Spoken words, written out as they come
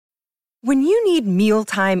When you need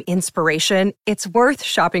mealtime inspiration, it's worth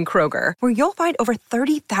shopping Kroger, where you'll find over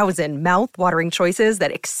 30,000 mouth-watering choices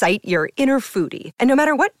that excite your inner foodie. And no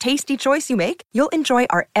matter what tasty choice you make, you'll enjoy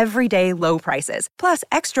our everyday low prices, plus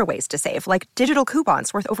extra ways to save, like digital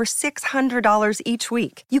coupons worth over $600 each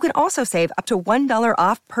week. You can also save up to $1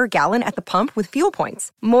 off per gallon at the pump with fuel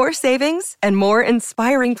points. More savings and more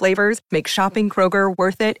inspiring flavors make shopping Kroger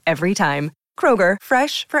worth it every time. Kroger,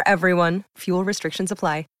 fresh for everyone. Fuel restrictions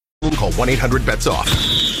apply. Call 1-800-BETS-OFF.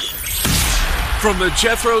 From the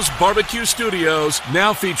Jethro's Barbecue Studios,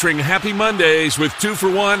 now featuring Happy Mondays with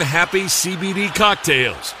 2-for-1 Happy CBD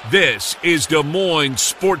cocktails. This is Des Moines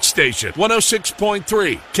Sports Station,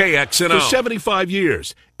 106.3 KXNO. For 75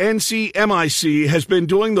 years, NCMIC has been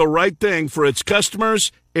doing the right thing for its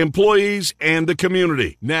customers, employees, and the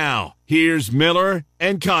community. Now, here's Miller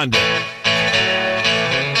and Condon.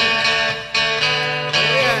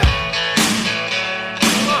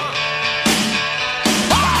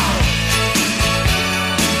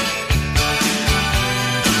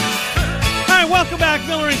 Welcome back.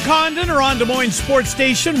 Miller and Condon are on Des Moines Sports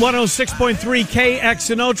Station, 106.3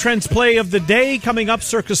 KXNO. Trent's Play of the Day coming up.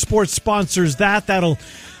 Circus Sports sponsors that. That'll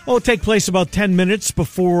take place about 10 minutes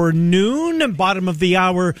before noon. Bottom of the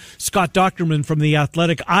hour, Scott Docterman from The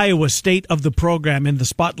Athletic, Iowa State of the program in the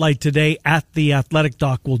spotlight today at The Athletic.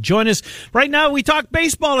 Doc will join us. Right now, we talk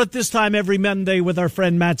baseball at this time every Monday with our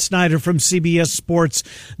friend Matt Snyder from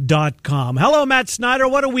CBSSports.com. Hello, Matt Snyder.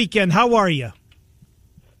 What a weekend. How are you?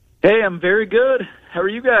 Hey, I'm very good. How are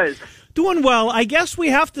you guys? Doing well. I guess we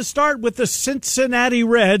have to start with the Cincinnati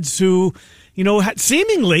Reds, who,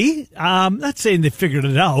 seemingly, not saying they figured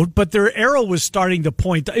it out, but their arrow was starting to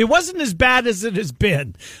point. It wasn't as bad as it has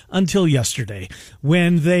been until yesterday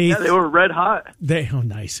when they were red hot.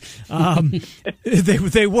 Nice.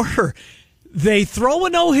 They were. They throw a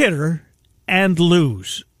no-hitter and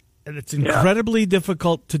lose, and it's incredibly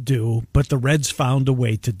difficult to do, but the Reds found a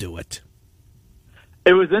way to do it.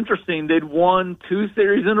 It was interesting. They'd won 2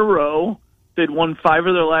 series in a row. They'd won 5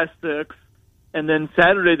 of their last 6. And then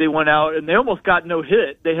Saturday they went out and they almost got no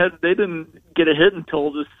hit. They didn't get a hit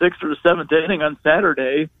until the 6th or the 7th inning on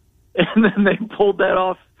Saturday. And then they pulled that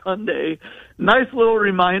off Sunday. Nice little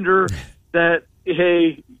reminder that,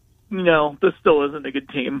 hey, this still isn't a good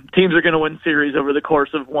team. Teams are going to win series over the course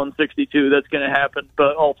of 162. That's going to happen.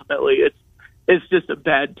 But ultimately it's just a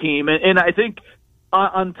bad team. And I think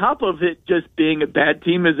on top of it just being a bad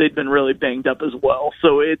team is they've been really banged up as well.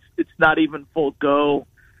 So it's not even full go.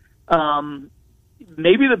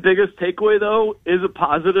 Maybe the biggest takeaway, though, is a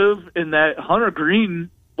positive in that Hunter Green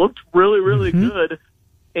looked really, really good.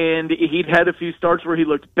 And he'd had a few starts where he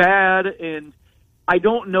looked bad. And I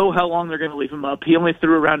don't know how long they're going to leave him up. He only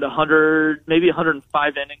threw around 100, maybe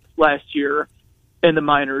 105 innings last year in the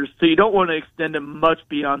minors. So you don't want to extend him much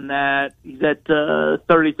beyond that. He's at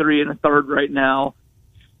 33 and a third right now.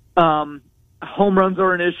 Home runs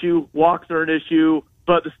are an issue, walks are an issue,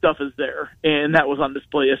 but the stuff is there, and that was on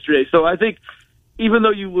display yesterday. So I think even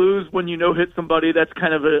though you lose when you no-hit somebody, that's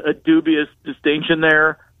kind of a dubious distinction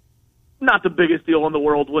there. Not the biggest deal in the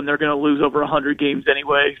world when they're going to lose over 100 games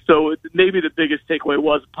anyway. So maybe the biggest takeaway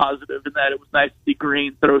was positive in that it was nice to see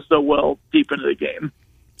Green throw so well deep into the game.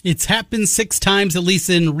 It's happened 6 times, at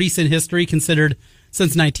least in recent history, considered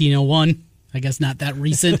since 1901. I guess not that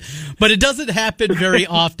recent, but it doesn't happen very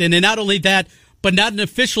often. And not only that, but not an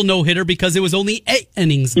official no-hitter because it was only 8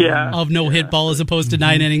 innings of no-hit ball as opposed to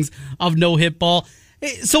 9 innings of no-hit ball.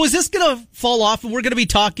 So is this going to fall off? And we're going to be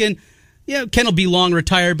talking, Ken will be long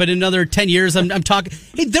retired, but in another 10 years, I'm talking.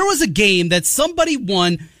 Hey, there was a game that somebody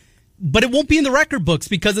won, but it won't be in the record books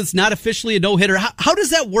because it's not officially a no-hitter. How does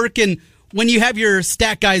that work when you have your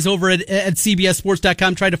stat guys over at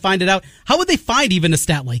CBSSports.com trying to find it out? How would they find even a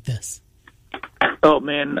stat like this? Oh,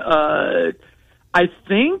 man. I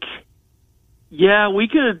think, we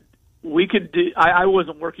could do, I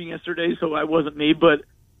wasn't working yesterday, so I wasn't me, but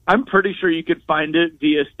I'm pretty sure you could find it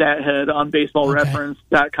via StatHead on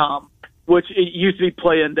baseballreference.com, which it used to be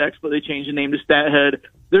Play Index, but they changed the name to StatHead.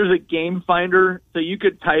 There's a game finder, so you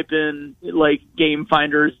could type in like game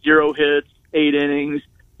finder, 0 hits, 8 innings.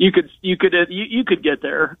 You could get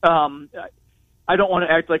there. I don't want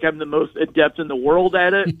to act like I'm the most adept in the world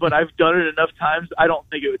at it, but I've done it enough times. I don't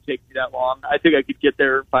think it would take me that long. I think I could get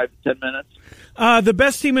there in 5 to 10 minutes. The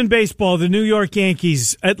best team in baseball, the New York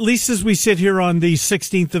Yankees, at least as we sit here on the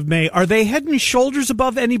 16th of May, are they head and shoulders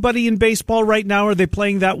above anybody in baseball right now? Are they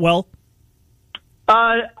playing that well?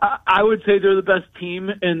 I would say they're the best team,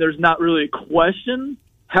 and there's not really a question.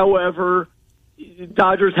 However,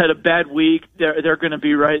 Dodgers had a bad week. They're going to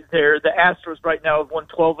be right there. The Astros right now have won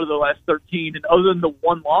 12 of the last 13, and other than the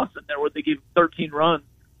one loss in there where they gave 13 runs,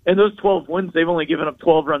 And those 12 wins, they've only given up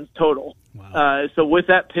 12 runs total. Wow. So with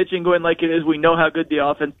that pitching going like it is, we know how good the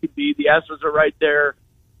offense could be. The Astros are right there.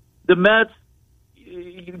 The Mets,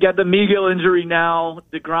 you got the Miguel injury now.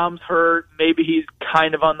 DeGrom's hurt. Maybe he's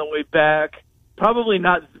kind of on the way back. Probably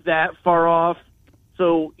not that far off.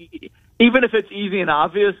 So even if it's easy and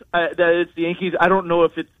obvious that it's the Yankees, I don't know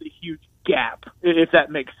if it's a huge gap, if that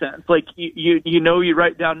makes sense. Like, you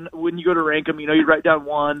write down, when you go to rank them, you write down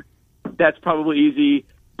one. That's probably easy.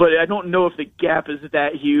 But I don't know if the gap is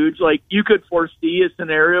that huge. Like, you could foresee a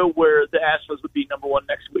scenario where the Astros would be number one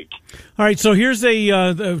next week. All right, so here's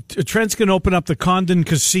Trent's going to open up the Condon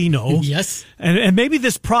Casino. Yes. And maybe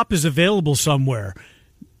this prop is available somewhere.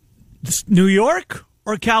 New York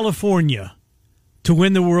or California to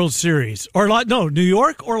win the World Series? New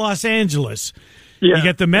York or Los Angeles? Yeah. You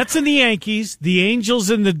get the Mets and the Yankees, the Angels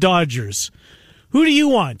and the Dodgers. Who do you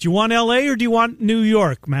want? Do you want L.A. or do you want New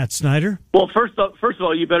York, Matt Snyder? Well, first of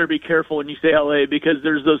all, you better be careful when you say L.A. because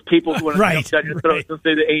there's those people who want to jump down your throat and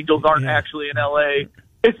say the Angels aren't actually in L.A.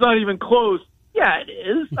 It's not even close. Yeah, it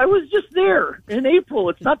is. I was just there in April.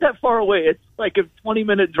 It's not that far away. It's like a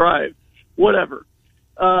 20-minute drive. Whatever.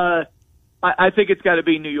 I think it's got to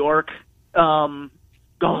be New York. Oh,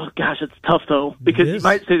 gosh, it's tough, though, because you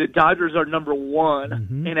might say the Dodgers are number one,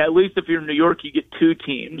 and at least if you're in New York, you get two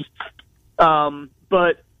teams.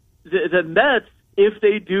 But the Mets, if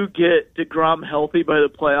they do get DeGrom healthy by the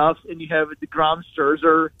playoffs and you have a DeGrom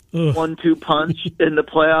Scherzer 1-2 punch in the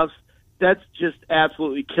playoffs, that's just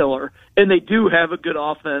absolutely killer. And they do have a good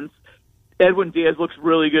offense. Edwin Diaz looks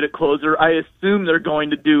really good at closer. I assume they're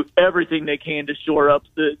going to do everything they can to shore up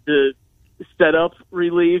the setup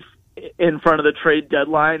relief in front of the trade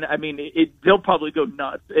deadline. I mean, they'll probably go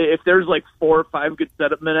nuts. If there's like 4 or 5 good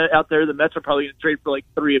setup minutes out there, the Mets are probably going to trade for like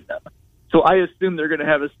 3 of them. So I assume they're going to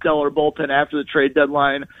have a stellar bullpen after the trade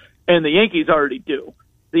deadline, and the Yankees already do.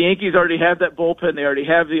 The Yankees already have that bullpen. They already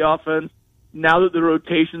have the offense. Now that the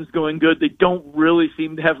rotation's going good, they don't really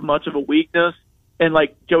seem to have much of a weakness. And,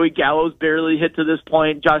 like, Joey Gallo's barely hit to this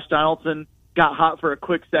point. Josh Donaldson got hot for a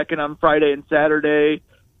quick second on Friday and Saturday.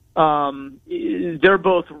 They're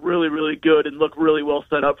both really, really good and look really well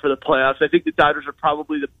set up for the playoffs. I think the Dodgers are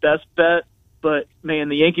probably the best bet, but, man,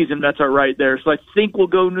 the Yankees and Mets are right there. So I think we'll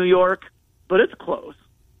go New York, but it's close.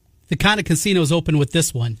 The Condon Casino is open with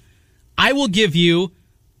this one. I will give you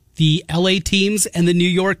the LA teams and the New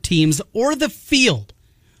York teams or the field.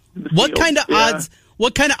 What kind of odds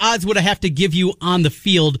would I have to give you on the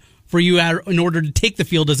field for you in order to take the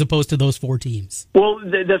field as opposed to those 4 teams? Well,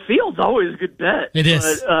 the field's always a good bet. It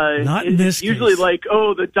is. Not in this case. Usually like,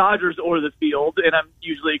 the Dodgers or the field, and I'm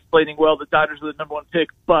usually explaining, well, the Dodgers are the number 1 pick,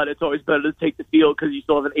 but it's always better to take the field because you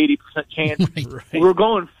still have an 80% chance. Right. We're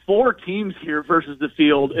going 4 teams here versus the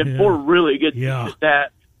field, and 4 really good teams at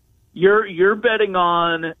that. You're betting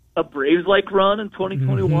on a Braves-like run in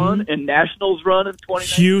 2021 and Nationals run in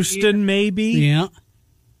 2019. Houston, maybe? Yeah.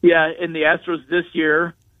 Yeah, and the Astros this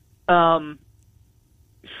year. I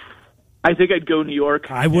think I'd go New York.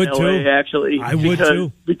 I would LA, too. Actually, I would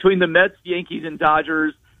too. Between the Mets, Yankees, and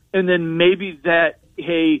Dodgers, and then maybe that,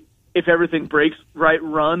 hey, if everything breaks right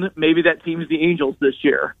run, maybe that team's the Angels this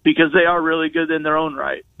year because they are really good in their own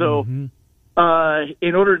right. So in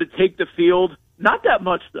order to take the field, not that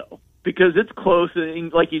much though, because it's close.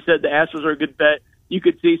 And like you said, the Astros are a good bet. You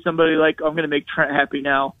could see somebody like, I'm going to make Trent happy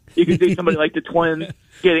now. You could see somebody like the Twins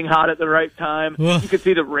getting hot at the right time. You could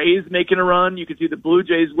see the Rays making a run. You could see the Blue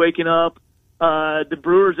Jays waking up. The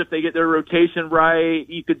Brewers, if they get their rotation right,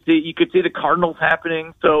 you could see the Cardinals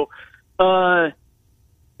happening. So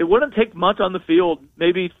it wouldn't take much on the field,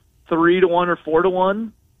 maybe 3-1 or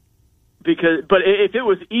 4-1. But if it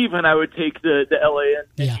was even, I would take the LA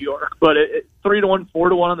and New York. But 3-1,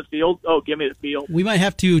 4-1 on the field. Oh, give me the field. We might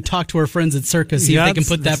have to talk to our friends at Circa, see if they can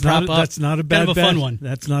put that prop up. That's not a bad bet. Kind of a fun one.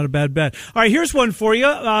 That's not a bad bet. All right, here's one for you,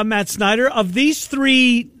 Matt Snyder. Of these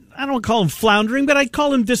 3, I don't call them floundering, but I'd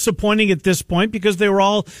call them disappointing at this point because they were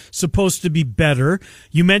all supposed to be better.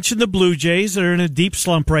 You mentioned the Blue Jays. They're in a deep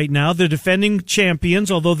slump right now. They're defending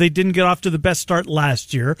champions, although they didn't get off to the best start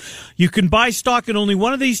last year. You can buy stock in only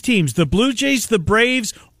one of these teams, the Blue Jays, the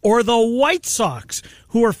Braves, or the White Sox,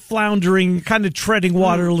 who are floundering, kind of treading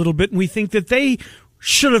water a little bit, and we think that they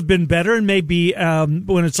should have been better and maybe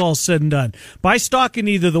when it's all said and done. Buy stock in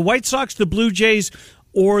either the White Sox, the Blue Jays,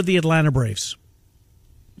 or the Atlanta Braves.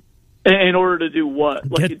 In order to do what?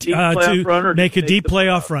 Like a deep playoff run? Or make a deep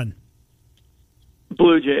playoff run.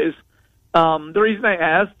 Blue Jays. The reason I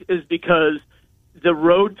asked is because the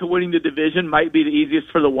road to winning the division might be the easiest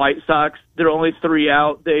for the White Sox. They're only 3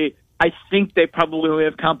 out. I think they probably only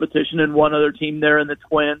have competition in one other team there in the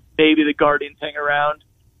Twins. Maybe the Guardians hang around.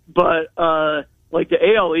 But Like, the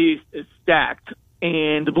AL East is stacked,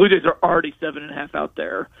 and the Blue Jays are already 7.5 out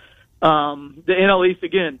there. The NL East,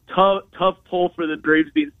 again, tough pull for the Braves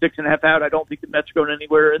being 6.5 out. I don't think the Mets are going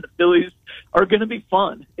anywhere, and the Phillies are going to be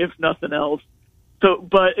fun, if nothing else. So,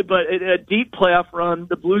 but a deep playoff run,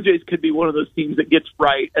 the Blue Jays could be one of those teams that gets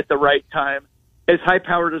right at the right time. As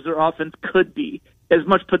high-powered as their offense could be, as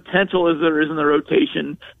much potential as there is in the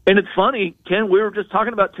rotation. And it's funny, Ken, we were just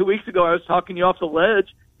talking about 2 weeks ago, I was talking you off the ledge,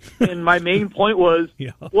 and my main point was,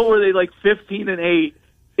 what were they, like 15-8?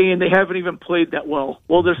 And they haven't even played that well.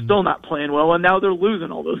 Well, they're still not playing well, and now they're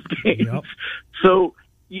losing all those games. Yep. So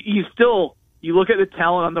you look at the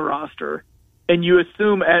talent on the roster, and you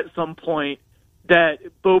assume at some point that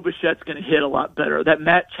Bo Bichette's going to hit a lot better, that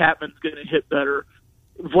Matt Chapman's going to hit better.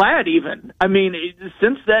 Vlad even. I mean,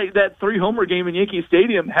 since that 3-homer game in Yankee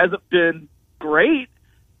Stadium hasn't been great,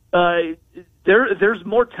 there's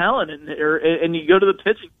more talent in there. And you go to the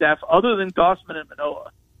pitching staff, other than Gausman and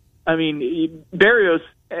Manoah. I mean, Berrios,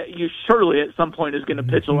 you surely at some point is going to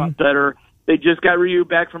pitch a lot better. They just got Ryu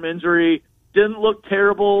back from injury. Didn't look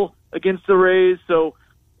terrible against the Rays, so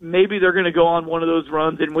maybe they're going to go on one of those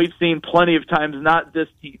runs. And we've seen plenty of times, not this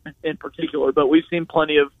team in particular, but we've seen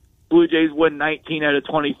plenty of Blue Jays win 19 out of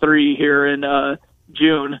 23 here in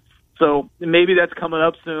June. So maybe that's coming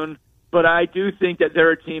up soon. But I do think that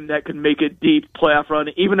they're a team that can make a deep playoff run,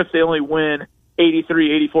 even if they only win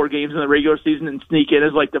 83, 84 games in the regular season and sneak in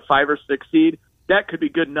as like the 5 or 6 seed. That could be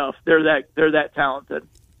good enough. They're that talented.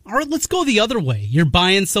 All right, let's go the other way. You're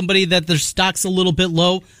buying somebody that their stock's a little bit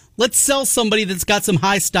low. Let's sell somebody that's got some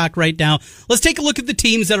high stock right now. Let's take a look at the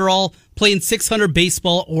teams that are all playing .600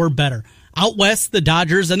 baseball or better. Out west, the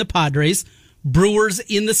Dodgers and the Padres. Brewers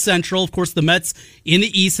in the Central. Of course, the Mets in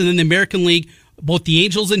the East. And then the American League, both the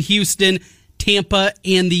Angels in Houston, Tampa,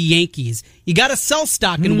 and the Yankees. You got to sell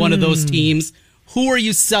stock in one of those teams. Who are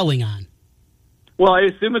you selling on? Well, I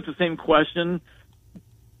assume it's the same question.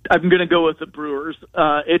 I'm going to go with the Brewers.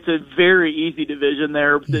 It's a very easy division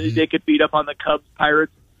there. They could beat up on the Cubs,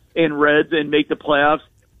 Pirates, and Reds and make the playoffs.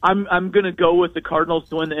 I'm going to go with the Cardinals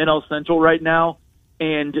to win the NL Central right now.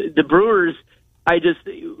 And the Brewers,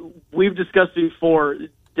 we've discussed before,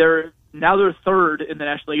 they're third in the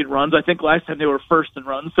National League in runs. I think last time they were first in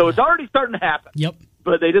runs. So it's already starting to happen. Yep.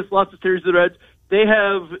 But they just lost the series to the Reds. They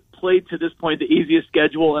have played to this point the easiest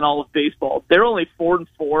schedule in all of baseball. They're only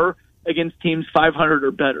 4-4 against teams 500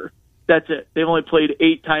 or better. That's it. They've only played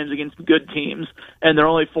 8 times against good teams, and they're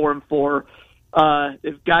only 4-4.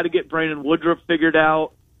 They've got to get Brandon Woodruff figured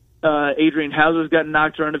out. Adrian Hauser's gotten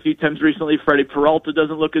knocked around a few times recently. Freddie Peralta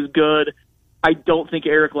doesn't look as good. I don't think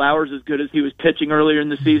Eric Lauer's as good as he was pitching earlier in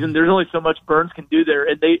the season. There's only so much Burns can do there,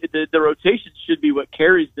 and the rotation should be what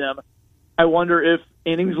carries them. I wonder if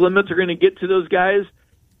innings limits are going to get to those guys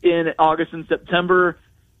in August and September.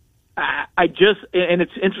 And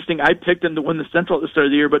it's interesting, I picked them to win the Central at the start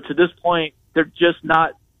of the year, but to this point, they're just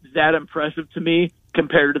not that impressive to me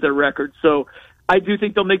compared to their record. So I do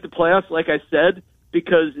think they'll make the playoffs, like I said,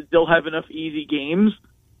 because they'll have enough easy games.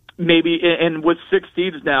 Maybe, and with 6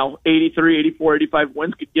 seeds now, 83, 84, 85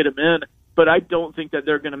 wins could get them in, but I don't think that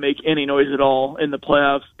they're going to make any noise at all in the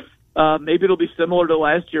playoffs. Maybe it'll be similar to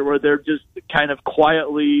last year where they're just kind of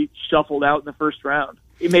quietly shuffled out in the first round.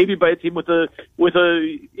 Maybe by a team with an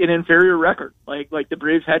inferior record, like the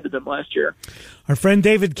Braves had to them last year. Our friend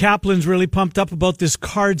David Kaplan's really pumped up about this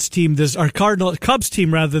Cubs team this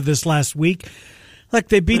last week. Like,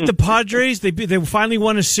 they beat the Padres. They finally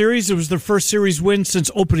won a series. It was their first series win since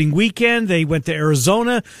opening weekend. They went to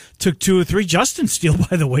Arizona, took 2 or 3. Justin Steele,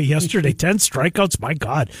 by the way, yesterday, 10 strikeouts. My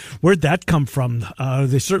God, where'd that come from?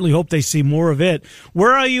 They certainly hope they see more of it.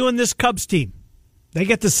 Where are you in this Cubs team? They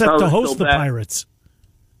get to host the Pirates.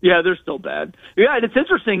 Yeah, they're still bad. Yeah, and it's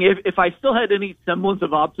interesting. If I still had any semblance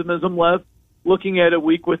of optimism left, looking at a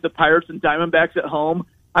week with the Pirates and Diamondbacks at home,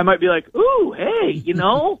 I might be like, ooh, hey,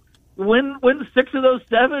 win 6 of those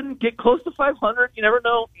 7, get close to 500. You never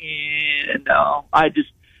know. No,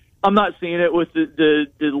 I'm not seeing it with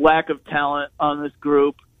the lack of talent on this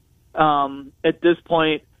group at this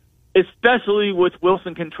point, especially with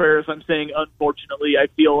Wilson Contreras. I'm saying, unfortunately, I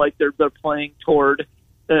feel like they're playing toward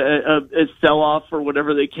a sell-off for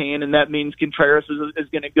whatever they can, and that means Contreras is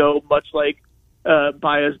going to go much like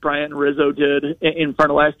Baez, Bryant, and Rizzo did in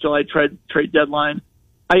front of last July trade deadline.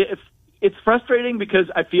 It's frustrating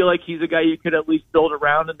because I feel like he's a guy you could at least build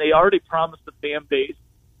around, and they already promised the fan base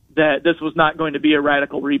that this was not going to be a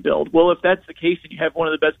radical rebuild. Well, if that's the case and you have one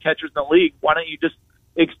of the best catchers in the league, why don't you just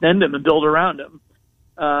extend him and build around him?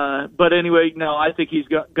 But anyway, no, I think he's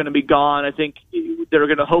going to be gone. I think they're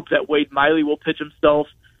going to hope that Wade Miley will pitch himself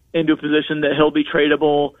into a position that he'll be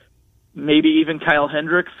tradable, maybe even Kyle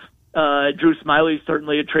Hendricks. Drew Smiley's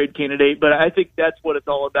certainly a trade candidate, but I think that's what it's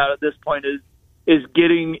all about at this point is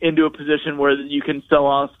getting into a position where you can sell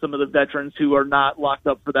off some of the veterans who are not locked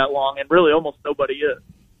up for that long, and really almost nobody is.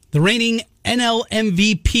 The reigning NL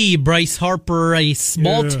MVP, Bryce Harper, a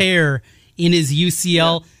small tear in his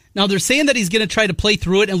UCL. Now, they're saying that he's going to try to play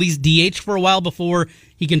through it, at least DH for a while before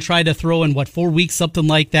he can try to throw in, 4 weeks, something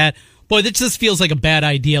like that. Boy, this just feels like a bad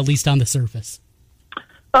idea, at least on the surface.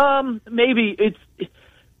 Maybe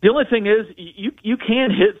the only thing is you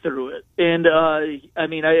can hit through it. And, I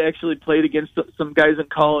actually played against some guys in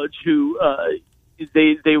college who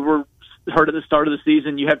they were hurt at the start of the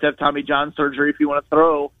season. You have to have Tommy John surgery if you want to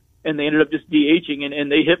throw. And they ended up just DHing,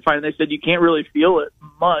 and they hit fine. And they said you can't really feel it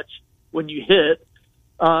much when you hit.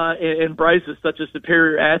 And Bryce is such a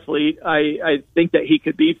superior athlete. I think that he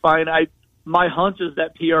could be fine. My hunch is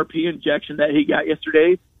that PRP injection that he got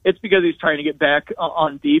yesterday, it's because he's trying to get back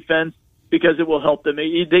on defense because it will help them.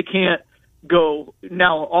 They can't go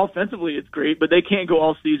now offensively. It's great, but they can't go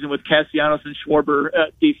all season with Castellanos and Schwarber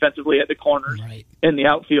defensively at the corners in the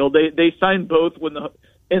outfield. They signed both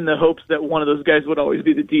in the hopes that one of those guys would always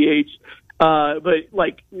be the DH. But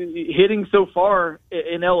like hitting so far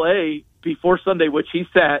in LA before Sunday, which he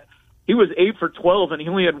was 8 for 12 and he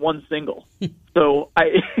only had one single. So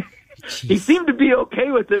he seemed to be okay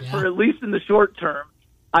with it for at least in the short term.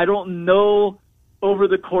 I don't know over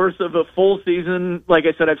the course of a full season. Like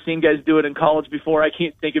I said, I've seen guys do it in college before. I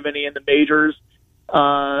can't think of any in the majors.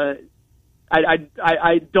 I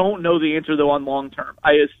don't know the answer, though, on long term.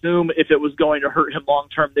 I assume if it was going to hurt him long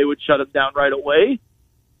term, they would shut him down right away.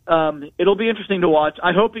 It'll be interesting to watch.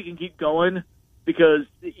 I hope he can keep going because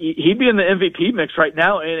he'd be in the MVP mix right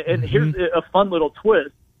now. And here's a fun little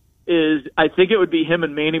twist is I think it would be him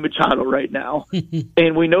and Manny Machado right now.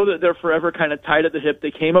 And we know that they're forever kind of tied at the hip.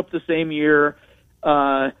 They came up the same year.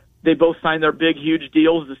 They both signed their big, huge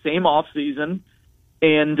deals the same offseason.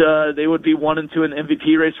 And they would be 1 and 2 in the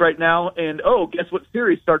MVP race right now. And, guess what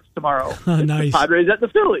series starts tomorrow? Nice. The Padres at the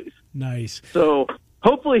Phillies. Nice. So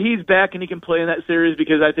hopefully he's back and he can play in that series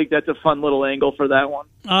because I think that's a fun little angle for that one.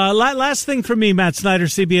 Last thing for me, Matt Snyder,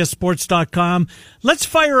 CBSSports.com. Let's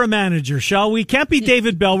fire a manager, shall we? Can't be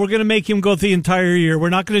David Bell. We're going to make him go the entire year. We're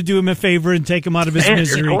not going to do him a favor and take him out of his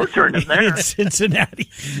misery. You're torturing him there. In Cincinnati.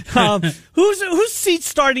 Whose seat's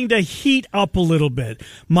starting to heat up a little bit?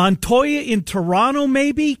 Montoya in Toronto,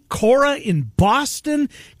 maybe? Cora in Boston,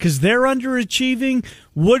 because they're underachieving.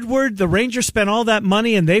 Woodward, the Rangers spent all that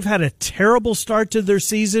money, and they've had a terrible start to their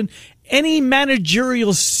season. Any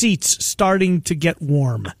managerial seats starting to get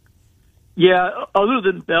warm? Yeah, other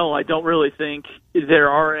than Bell, I don't really think there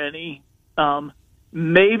are any.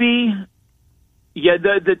 Maybe,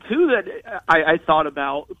 the two that I thought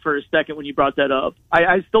about for a second when you brought that up,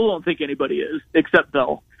 I still don't think anybody is, except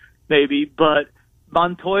Bell, maybe. But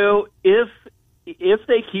Montoya, if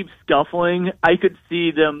they keep scuffling, I could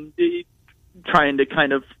see them trying to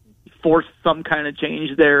kind of force some kind of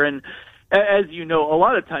change there. And as you know, a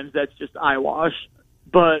lot of times that's just eyewash,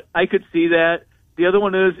 but I could see that. The other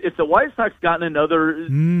one is if the White Sox got in another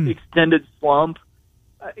extended slump,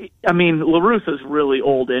 I mean, La Russa's really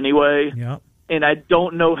old anyway, and I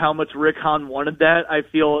don't know how much Rick Hahn wanted that. I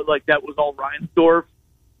feel like that was all Reinsdorf.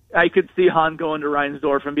 I could see Hahn going to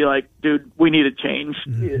Reinsdorf and be like, dude, we need a change.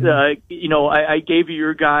 I gave you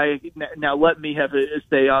your guy. Now let me have a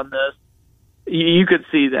say on this. You could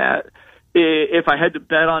see that. If I had to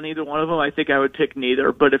bet on either one of them, I think I would pick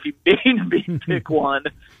neither. But if you made me pick one,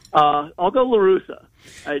 I'll go La Russa.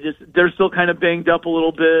 They're still kind of banged up a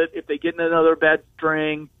little bit. If they get in another bad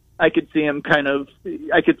string, I could see him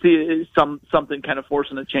I could see something kind of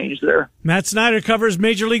forcing a change there. Matt Snyder covers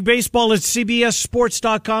Major League Baseball at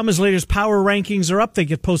CBSSports.com. His latest power rankings are up. They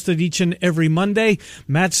get posted each and every Monday.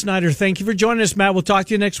 Matt Snyder, thank you for joining us, Matt. We'll talk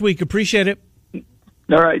to you next week. Appreciate it.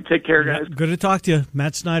 All right. Take care, guys. Good to talk to you.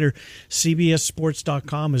 Matt Snyder,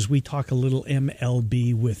 CBSSports.com, as we talk a little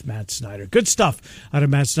MLB with Matt Snyder. Good stuff out of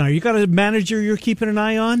Matt Snyder. You got a manager you're keeping an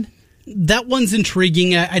eye on? That one's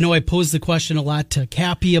intriguing. I know I posed the question a lot to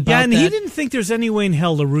Cappy about that. Yeah, and he didn't think there's any way in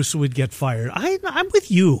hell La Russa would get fired. I'm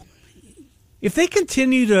with you. If they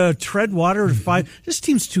continue to tread water and fight, this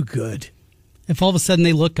team's too good. If all of a sudden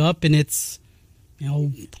they look up and it's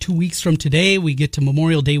 2 weeks from today, we get to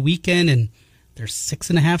Memorial Day weekend and they're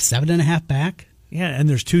 6.5, 7.5 back. Yeah, and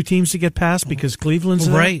there's 2 teams to get past because Cleveland's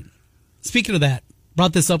there. Right. Speaking of that,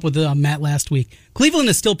 brought this up with Matt last week. Cleveland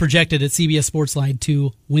is still projected at CBS Sports Line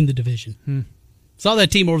to win the division. Saw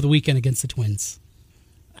that team over the weekend against the Twins.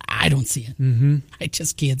 I don't see it. I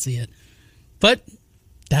just can't see it. But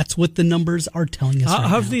that's what the numbers are telling us right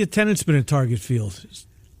How's now. the attendance been at Target Field?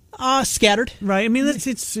 Scattered. Right. I mean,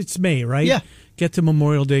 it's May, right? Yeah. Get to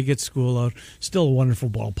Memorial Day, get school out. Still a wonderful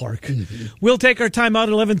ballpark. Mm-hmm. We'll take our time out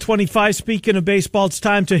at 11:25. Speaking of baseball, it's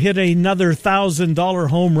time to hit another $1,000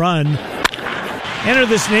 home run. Enter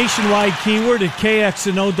this nationwide keyword at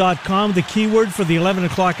KXNO.com. The keyword for the 11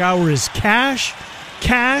 o'clock hour is cash.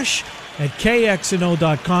 Cash at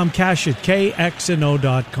KXNO.com. Cash at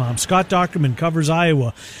KXNO.com. Scott Dochterman covers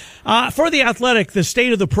Iowa. For The Athletic, the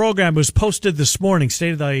state of the program was posted this morning.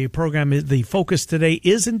 State of the program, the focus today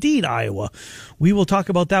is indeed Iowa. We will talk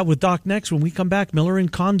about that with Doc next when we come back. Miller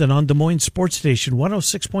and Condon on Des Moines Sports Station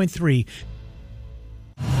 106.3.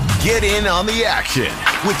 Get in on the action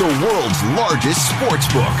with the world's largest sports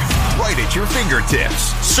book right at your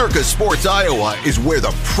fingertips. Circa Sports Iowa is where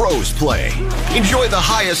the pros play. Enjoy the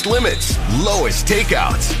highest limits, lowest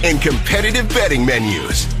takeouts, and competitive betting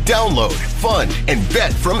menus. Download, fund, and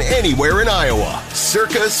bet from anywhere in Iowa.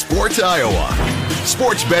 Circa Sports Iowa.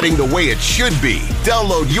 Sports betting the way it should be.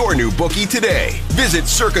 Download your new bookie today. Visit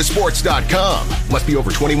circasports.com. Must be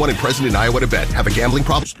over 21 and present in Iowa to bet. Have a gambling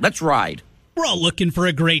problem? Let's ride. We're all looking for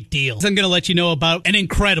a great deal. I'm going to let you know about an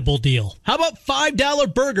incredible deal. How about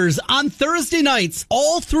 $5 burgers on Thursday nights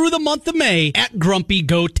all through the month of May at Grumpy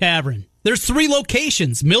Goat Tavern? There's 3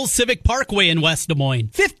 locations: Mills Civic Parkway in West Des Moines,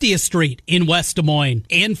 50th Street in West Des Moines,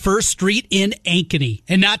 and 1st Street in Ankeny.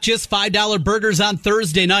 And not just $5 burgers on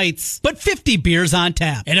Thursday nights, but 50 beers on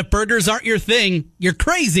tap. And if burgers aren't your thing, you're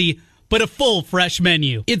crazy, but a full fresh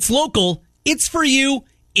menu. It's local, it's for you,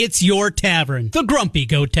 it's your tavern. The Grumpy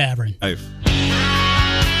Goat Tavern.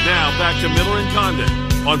 Now back to Miller and Condon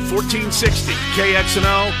on 1460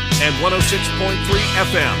 KXNO and 106.3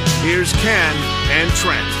 FM. Here's Ken and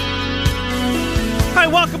Trent. Hi,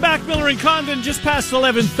 welcome back. Miller and Condon, just past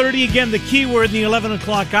 11:30. Again, the keyword in the 11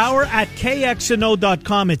 o'clock hour at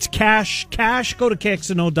KXNO.com. It's cash. Cash. Go to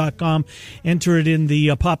KXNO.com. Enter it in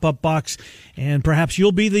the pop-up box, and perhaps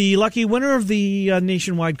you'll be the lucky winner of the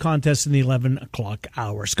nationwide contest in the 11 o'clock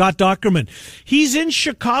hour. Scott Dochterman, he's in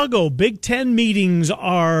Chicago. Big Ten meetings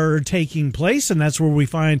are taking place, and that's where we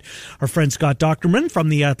find our friend Scott Dochterman from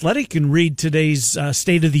The Athletic. You can read today's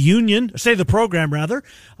State of the Program, rather.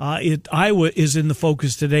 Iowa is in the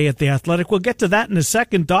focus today at The Athletic. We'll get to that in a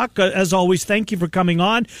second, Doc. As always, thank you for coming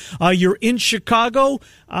on. You're in Chicago.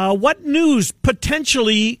 What news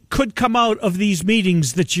potentially could come out of these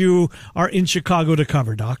meetings that you are in Chicago to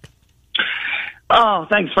cover, Doc? Oh,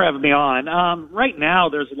 thanks for having me on. Right now,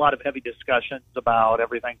 there's a lot of heavy discussions about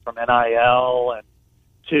everything from NIL and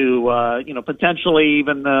to potentially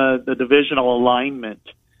even the divisional alignment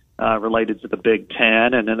related to the Big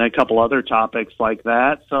Ten, and then a couple other topics like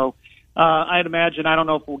that. So I'd imagine, I don't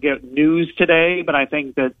know if we'll get news today, but I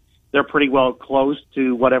think that they're pretty well close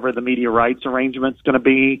to whatever the media rights arrangement's going to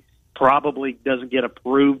be. Probably doesn't get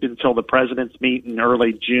approved until the president's meet in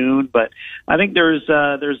early June, but I think there's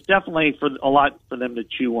definitely a lot for them to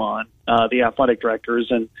chew on, the athletic directors,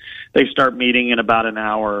 and they start meeting in about an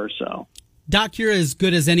hour or so. Doc, you're as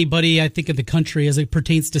good as anybody, I think, in the country as it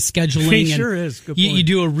pertains to scheduling. He sure is. Good point. You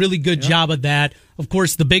do a really good job of that. Of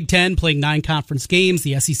course, the Big Ten playing 9 conference games,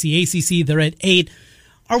 the SEC, ACC, they're at 8.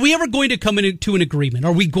 Are we ever going to come into an agreement?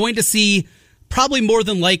 Are we going to see, probably more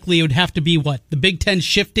than likely, it would have to be the Big Ten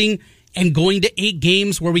shifting and going to 8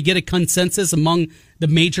 games where we get a consensus among the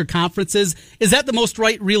major conferences? Is that the most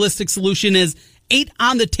realistic solution, is 8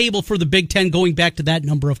 on the table for the Big Ten going back to that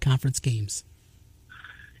number of conference games?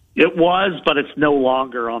 It was, but it's no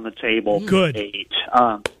longer on the table. Good. 8.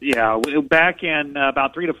 Back in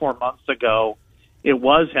about 3 to 4 months ago, it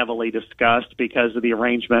was heavily discussed because of the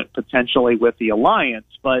arrangement potentially with the alliance,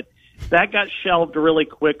 but that got shelved really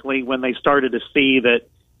quickly when they started to see that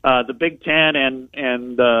the Big Ten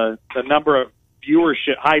and the number of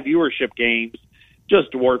high viewership games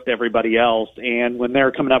just dwarfed everybody else. And when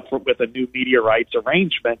they're coming up with a new media rights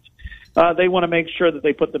arrangement, they want to make sure that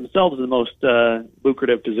they put themselves in the most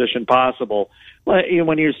lucrative position possible.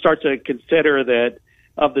 When you start to consider that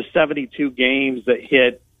of the 72 games that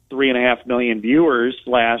hit 3.5 million viewers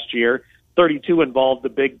last year, 32 involved the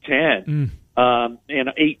Big Ten. And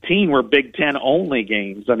 18 were Big Ten only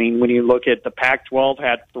games. I mean, when you look at the Pac-12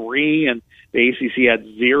 had 3 and the ACC had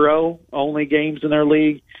 0 only games in their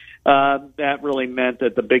league, that really meant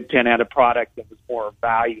that the Big Ten had a product that was more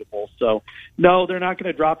valuable. So, no, they're not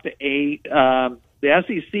going to drop to 8. The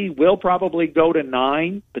SEC will probably go to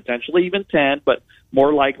 9, potentially even 10, but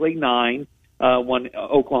more likely 9 when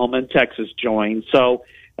Oklahoma and Texas join. So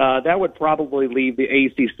that would probably leave the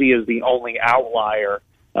ACC as the only outlier.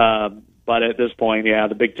 But at this point, yeah,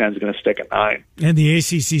 the Big Ten's going to stick at 9. And the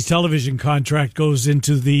ACC's television contract goes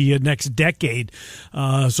into the next decade,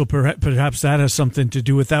 so perhaps that has something to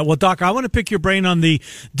do with that. Well, Doc, I want to pick your brain on the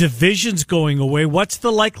divisions going away. What's the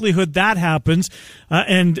likelihood that happens?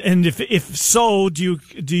 And if so, do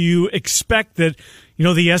you expect that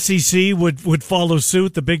the SEC would follow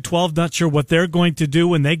suit? The Big 12, not sure what they're going to do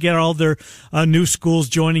when they get all their new schools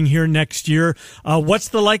joining here next year. What's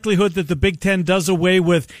the likelihood that the Big Ten does away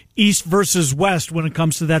with East versus West when it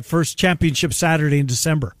comes to that first championship Saturday in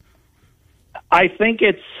December? I think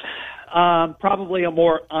it's probably a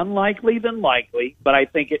more unlikely than likely, but I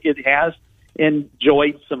think it has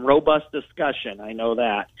enjoyed some robust discussion. I know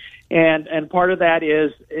that. And part of that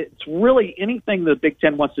is it's really anything the Big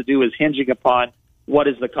Ten wants to do is hinging upon what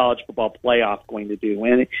is the college football playoff going to do.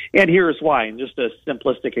 And here's why. And just a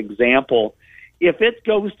simplistic example, if it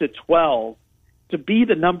goes to 12, to be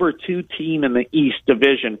the number 2 team in the East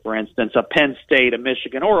Division, for instance, a Penn State, a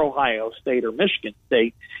Michigan, or Ohio State or Michigan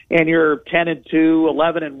State, and you're 10-2,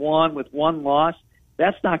 11-1 with 1 loss,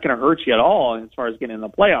 that's not going to hurt you at all as far as getting in the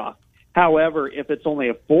playoff. However, if it's only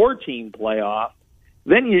a 4-team playoff,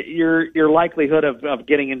 then your likelihood of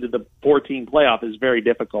getting into the 4-team playoff is very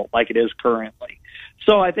difficult, like it is currently.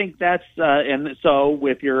 So I think that's and so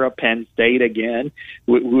if you're a Penn State again,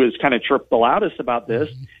 who has kind of tripped the loudest about this,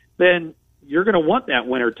 then you're going to want that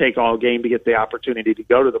winner-take-all game to get the opportunity to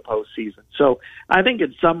go to the postseason. So I think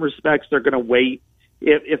in some respects they're going to wait.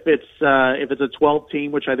 If it's a 12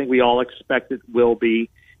 team, which I think we all expect it will be,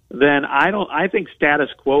 then I think status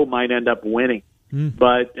quo might end up winning.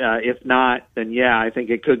 But if not, then yeah, I think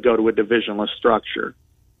it could go to a divisionless structure.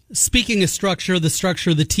 Speaking of structure, the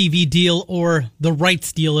TV deal or the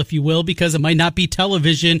rights deal, if you will, because it might not be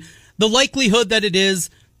television, the likelihood that it is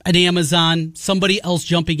an Amazon, somebody else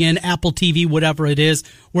jumping in, Apple TV, whatever it is,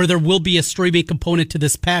 where there will be a streaming component to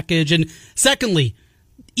this package. And secondly,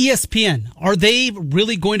 ESPN, are they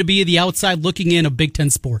really going to be the outside looking in of Big Ten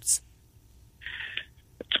sports?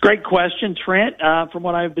 It's a great question, Trent. From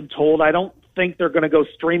what I've been told, I don't think they're going to go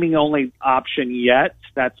streaming only option yet.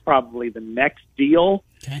 That's probably the next deal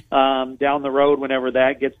down the road whenever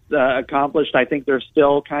that gets accomplished. I think they're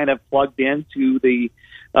still kind of plugged into the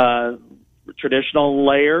traditional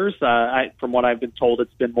layers. From what I've been told,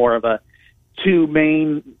 it's been more of a 2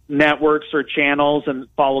 main networks or channels and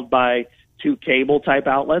followed by 2 cable type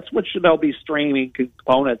outlets, which there'll be streaming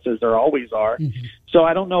components as there always are. Mm-hmm. So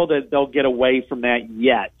I don't know that they'll get away from that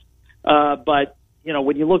yet. But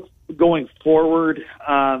when you look going forward,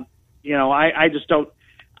 I just don't.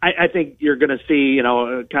 I think you're going to see,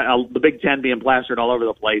 the Big Ten being plastered all over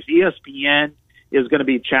the place. ESPN is going to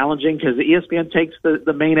be challenging because the ESPN takes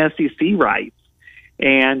the main SEC rights,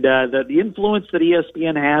 and the influence that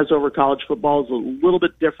ESPN has over college football is a little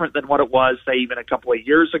bit different than what it was, say, even a couple of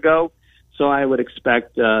years ago. So I would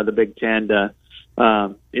expect the Big Ten to,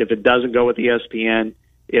 if it doesn't go with ESPN,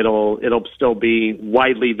 it'll still be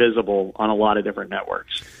widely visible on a lot of different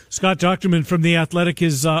networks. Scott Dochterman from The Athletic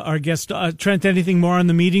is our guest. Trent, anything more on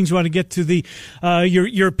the meetings? You want to get to the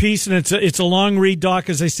your piece, and it's a long read, Doc.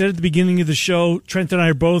 As I said at the beginning of the show, Trent and I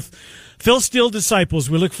are both Phil Steele disciples.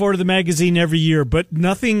 We look forward to the magazine every year, but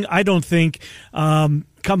nothing, I don't think,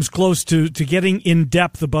 comes close to getting in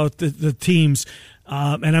depth about the teams.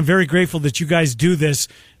 And I'm very grateful that you guys do this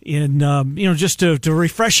in, just to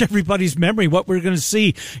refresh everybody's memory, what we're going to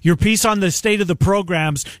see. Your piece on the state of the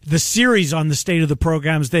programs, the series on the state of the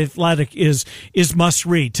programs, The Athletic is must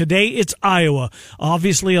read. Today it's Iowa.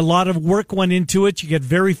 Obviously a lot of work went into it. You get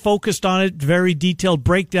very focused on it, very detailed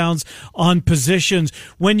breakdowns on positions.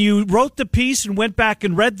 When you wrote the piece and went back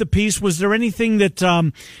and read the piece, was there anything that,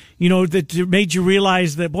 that made you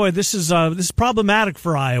realize that, boy, this is problematic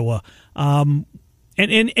for Iowa?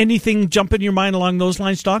 And anything jump in your mind along those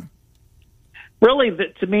lines, Doc? Really,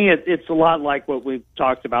 to me, it's a lot like what we've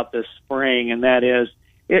talked about this spring, and that is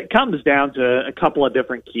it comes down to a couple of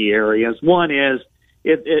different key areas. One is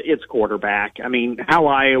it's quarterback. I mean, how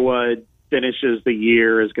Iowa finishes the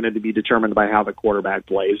year is going to be determined by how the quarterback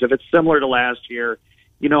plays. If it's similar to last year,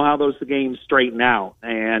 you know how those games straighten out.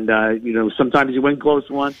 And, sometimes you win close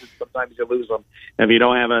ones, and sometimes you lose them. If you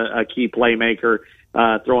don't have a key playmaker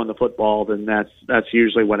throwing the football, then that's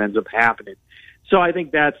usually what ends up happening. So I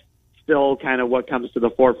think that's still kind of what comes to the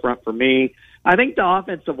forefront for me. I think the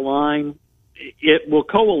offensive line, it will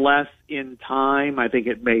coalesce in time. I think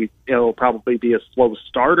it'll probably be a slow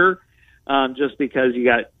starter, just because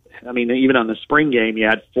even on the spring game, you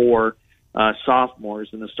had 4 sophomores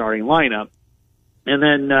in the starting lineup. And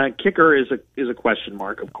then kicker is a question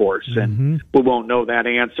mark, of course, and we won't know that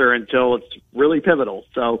answer until it's really pivotal.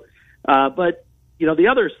 So, but the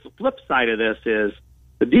other flip side of this is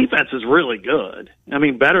the defense is really good. I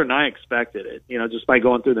mean, better than I expected it, just by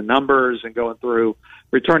going through the numbers and going through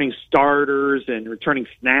returning starters and returning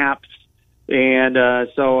snaps. And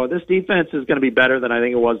so this defense is going to be better than I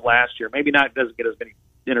think it was last year. Maybe not, it doesn't get as many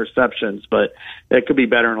interceptions, but it could be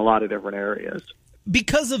better in a lot of different areas.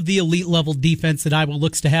 Because of the elite level defense that Iowa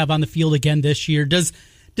looks to have on the field again this year, does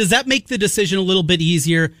that make the decision a little bit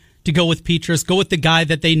easier to go with Petras, go with the guy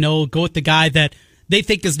that they know, go with the guy that they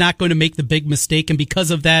think is not going to make the big mistake, and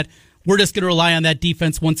because of that, we're just going to rely on that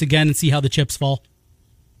defense once again and see how the chips fall?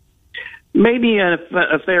 Maybe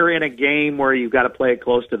if they're in a game where you've got to play it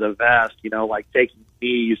close to the vest, like taking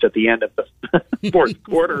knees at the end of the fourth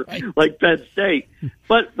quarter, right, like Penn State.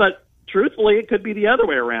 But truthfully, it could be the other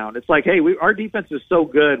way around. It's like, hey, our defense is so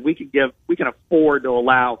good, we can afford to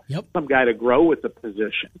allow some guy to grow with the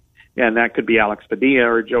position. And that could be Alex Padilla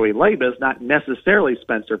or Joey Labus, not necessarily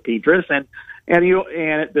Spencer Petras. And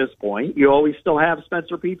at this point, you always still have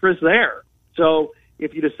Spencer Petras there. So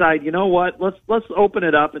if you decide, you know what, let's open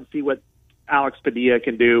it up and see what Alex Padilla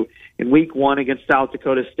can do in week 1 against South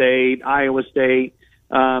Dakota State, Iowa State,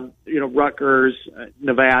 Rutgers,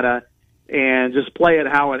 Nevada, and just play it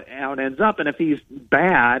how it ends up. And if he's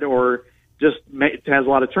bad or just has a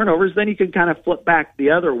lot of turnovers, then you can kind of flip back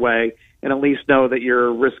the other way and at least know that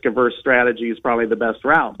your risk-averse strategy is probably the best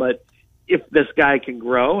route. But if this guy can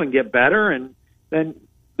grow and get better, and then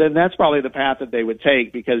that's probably the path that they would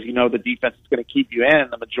take, because the defense is going to keep you in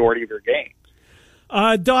the majority of your games.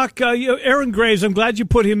 Doc, Aaron Graves, I'm glad you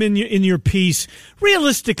put him in your piece.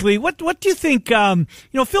 Realistically, what do you think?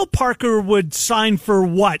 Phil Parker would sign for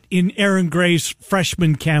what in Aaron Graves'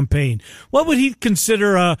 freshman campaign? What would he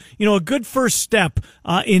consider a good first step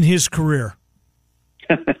in his career?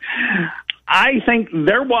 I think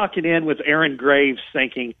they're walking in with Aaron Graves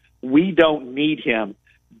thinking we don't need him,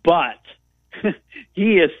 but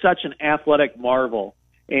he is such an athletic marvel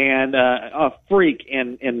and a freak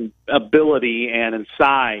in ability and in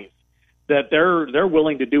size that they're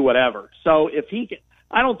willing to do whatever. So if he can,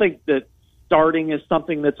 I don't think that starting is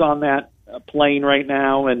something that's on that plane right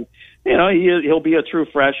now, and he'll be a true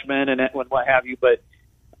freshman and what have you, but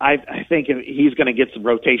I think he's going to get some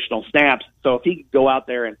rotational snaps. So if he can go out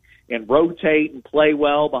there and rotate and play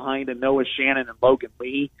well behind a Noah Shannon and Logan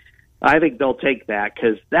Lee, I think they'll take that,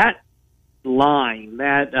 because that line,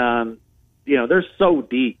 they're so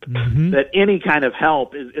deep that any kind of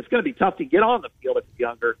help it's going to be tough to get on the field if you're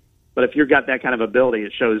younger. But if you've got that kind of ability,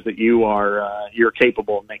 it shows that you're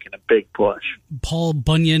capable of making a big push. Paul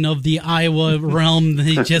Bunyan of the Iowa realm,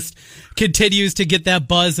 he just continues to get that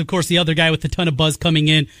buzz. Of course, the other guy with a ton of buzz coming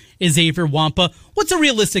in is Xavier Wampa. What's a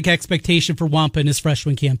realistic expectation for Wampa in his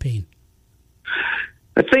freshman campaign?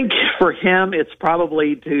 I think for him, it's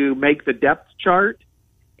probably to make the depth chart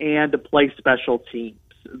and to play special teams.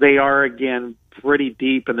 They are, again, pretty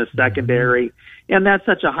deep in the secondary, and that's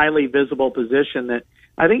such a highly visible position that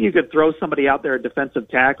I think you could throw somebody out there at defensive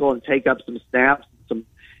tackle and take up some snaps,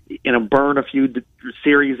 burn a few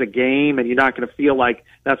series a game, and you're not going to feel like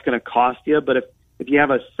that's going to cost you. But if you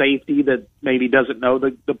have a safety that maybe doesn't know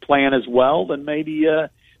the plan as well, then maybe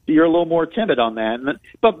you're a little more timid on that.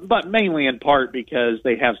 But mainly in part because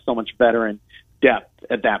they have so much veteran depth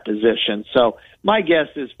at that position. So my guess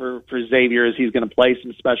is for Xavier is he's going to play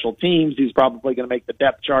some special teams. He's probably going to make the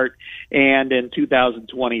depth chart. And in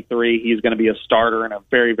 2023, he's going to be a starter and a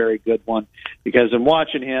very, very good one, because in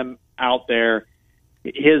watching him out there,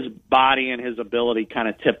 his body and his ability kind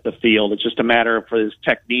of tip the field. It's just a matter of for his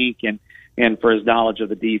technique and for his knowledge of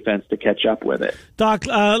the defense to catch up with it. Doc,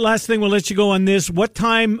 last thing, we'll let you go on this. What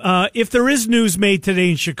time, if there is news made today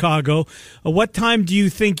in Chicago, what time do you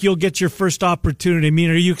think you'll get your first opportunity? I mean,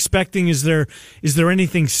 are you expecting, is there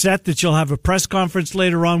anything set that you'll have a press conference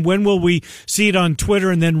later on? When will we see it on Twitter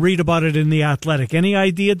and then read about it in The Athletic? Any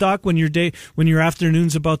idea, Doc, when your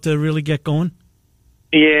afternoon's about to really get going?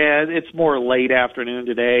 Yeah, it's more late afternoon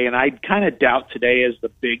today, and I kind of doubt today is the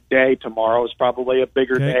big day. Tomorrow is probably a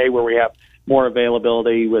bigger day where we have more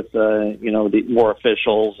availability with the more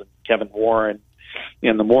officials and Kevin Warren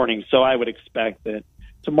in the morning. So I would expect that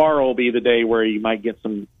tomorrow will be the day where you might get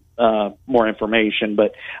some more information.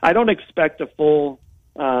 But I don't expect a full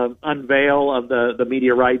unveil of the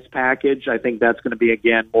media rights package. I think that's going to be,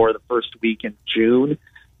 again, more the first week in June.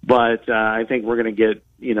 But I think we're going to get,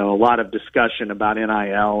 a lot of discussion about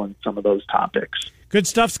NIL and some of those topics. Good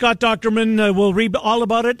stuff, Scott Docterman. We'll read all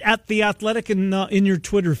about it at The Athletic and in your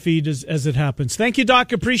Twitter feed as it happens. Thank you,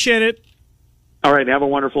 Doc. Appreciate it. All right. Have a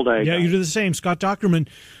wonderful day. Yeah, guys. you do the same. Scott Docterman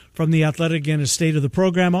from The Athletic and a state of the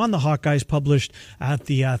program on the Hawkeyes published at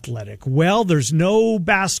The Athletic. Well, there's no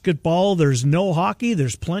basketball, there's no hockey,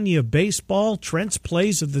 there's plenty of baseball. Trent's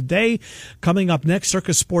plays of the day coming up next.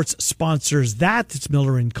 Circus Sports sponsors that. It's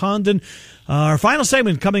Miller and Condon. Our final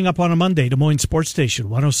segment coming up on a Monday. Des Moines Sports Station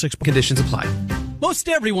 106. Conditions apply. Most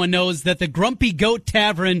everyone knows that the Grumpy Goat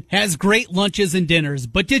Tavern has great lunches and dinners,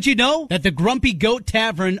 but did you know that the Grumpy Goat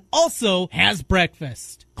Tavern also has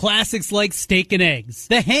breakfast? Classics like steak and eggs,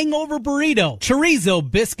 the hangover burrito, chorizo,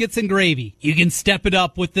 biscuits, and gravy. You can step it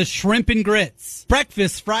up with the shrimp and grits,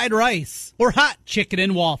 breakfast fried rice, or hot chicken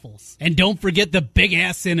and waffles. And don't forget the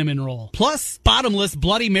big-ass cinnamon roll. Plus, bottomless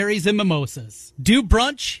Bloody Marys and mimosas. Do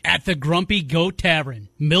brunch at the Grumpy Goat Tavern.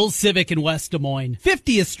 Mills Civic in West Des Moines,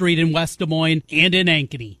 50th Street in West Des Moines, and in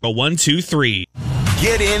Ankeny. 1, 2, 3.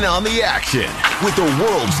 Get in on the action with the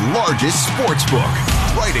world's largest sports book,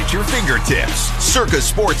 right at your fingertips. Circus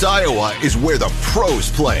Sports Iowa is where the pros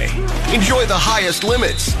play. Enjoy the highest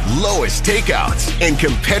limits, lowest takeouts, and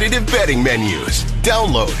competitive betting menus.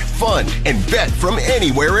 Download, fund, and bet from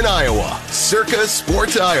anywhere in Iowa. Circus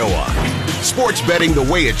Sports Iowa. Sports betting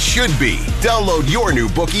the way it should be. Download your new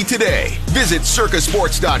bookie today. Visit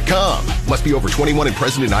circusports.com. Must be over 21 and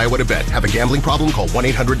present in Iowa to bet. Have a gambling problem? Call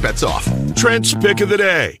 1-800-BETS-OFF. Trent's Pick of the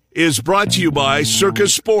Day is brought to you by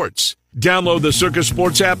Circus Sports. Download the Circus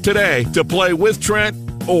Sports app today to play with Trent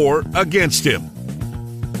or against him.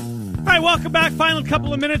 All right, welcome back. Final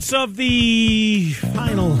couple of minutes of the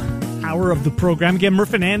final hour of the program. Again,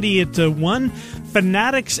 Murph and Andy at 1,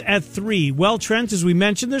 Fanatics at 3. Well, Trent, as we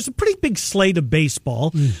mentioned, there's a pretty big slate of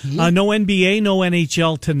baseball. No NBA, no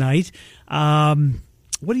NHL tonight.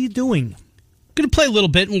 What are you doing? I'm going to play a little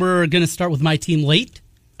bit, and we're going to start with my team late.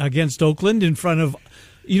 Against Oakland in front of,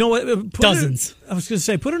 you know what? Dozens. I was going to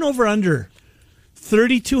say, put an over-under.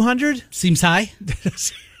 3,200? Seems high.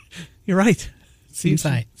 You're right. Seems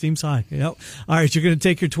high. Seems high. Yep. All right, you're going to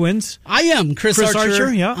take your Twins? I am. Chris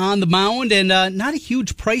Archer yeah. on the mound, and not a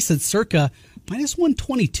huge price at circa minus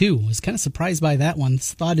 122. I was kind of surprised by that one.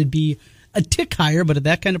 Thought it'd be a tick higher, but at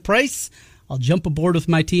that kind of price, I'll jump aboard with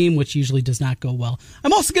my team, which usually does not go well.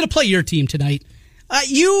 I'm also going to play your team tonight.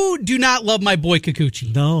 You do not love my boy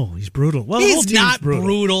Kikuchi. No, he's brutal. Well, he's the whole not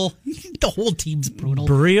brutal. The whole team's brutal.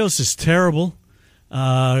 Barrios is terrible.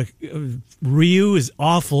 Ryu is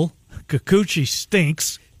awful. Kikuchi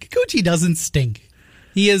stinks. Kikuchi doesn't stink.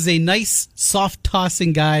 He is a nice,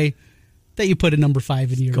 soft-tossing guy that you put at number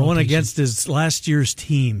 5 in your Going rotation. against his last year's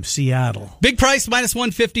team, Seattle. Big price, minus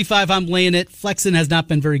 155. I'm laying it. Flexen has not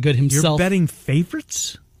been very good himself. You're betting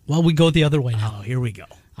favorites? Well, we go the other way now. Oh, here we go.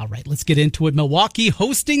 All right, let's get into it. Milwaukee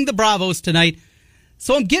hosting the Bravos tonight.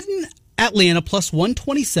 So I'm getting Atlanta plus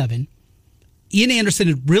 127. Ian Anderson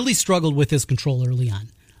had really struggled with his control early on.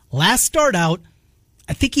 Last start out,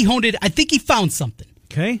 I think he honed it. I think he found something.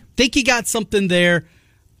 Okay. Think he got something there.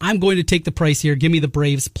 I'm going to take the price here. Give me the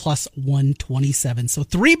Braves plus 127. So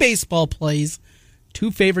 3 baseball plays, 2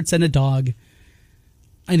 favorites and a dog.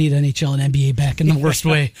 I need NHL and NBA back in the worst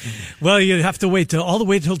way. Well, you have to wait all the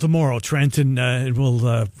way till tomorrow, Trent, and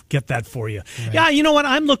we'll get that for you. Right. Yeah, you know what?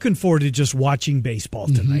 I'm looking forward to just watching baseball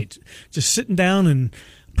tonight. Just sitting down and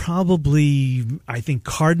probably, I think,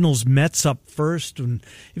 Cardinals, Mets up first. And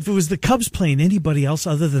if it was the Cubs playing anybody else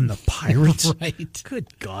other than the Pirates. Right.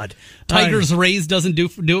 Good God. Tigers, Rays doesn't do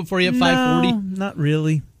it for you at 540? No, not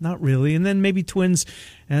really. Not really. And then maybe Twins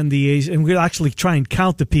and the A's. And we'll actually try and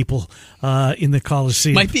count the people in the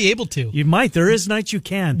Coliseum. Might be able to. You might. There is nights you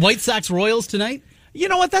can. White Sox, Royals tonight? You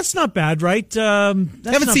know what? That's not bad, right?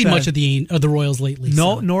 Haven't seen much of the Royals lately.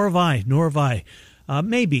 No, so. Nor have I.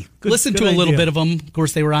 Maybe. Listen to a little bit of them. Of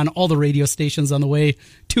course, they were on all the radio stations on the way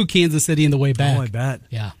to Kansas City and the way back. Oh, I bet.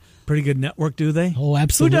 Yeah. Pretty good network, do they? Oh,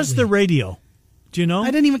 absolutely. Who does the radio? Do you know? I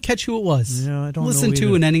didn't even catch who it was. Yeah, I don't Listen know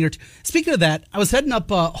to an inning or two. Speaking of that, I was heading up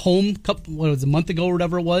home a month ago or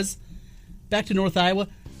whatever it was, back to North Iowa.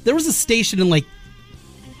 There was a station in like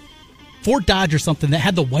Fort Dodge or something that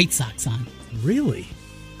had the White Sox on. Really?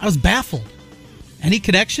 I was baffled. Any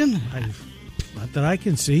connection? Not that I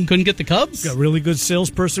can see. Couldn't get the Cubs? Got a really good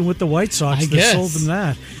salesperson with the White Sox that guess. sold them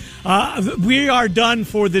that. We are done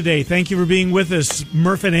for the day. Thank you for being with us,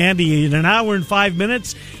 Murph and Andy, in an hour and 5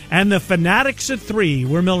 minutes. And the Fanatics at 3.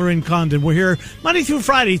 We're Miller and Condon. We're here Monday through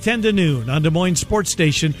Friday, 10 to noon on Des Moines Sports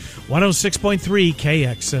Station, 106.3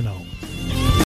 KXNO.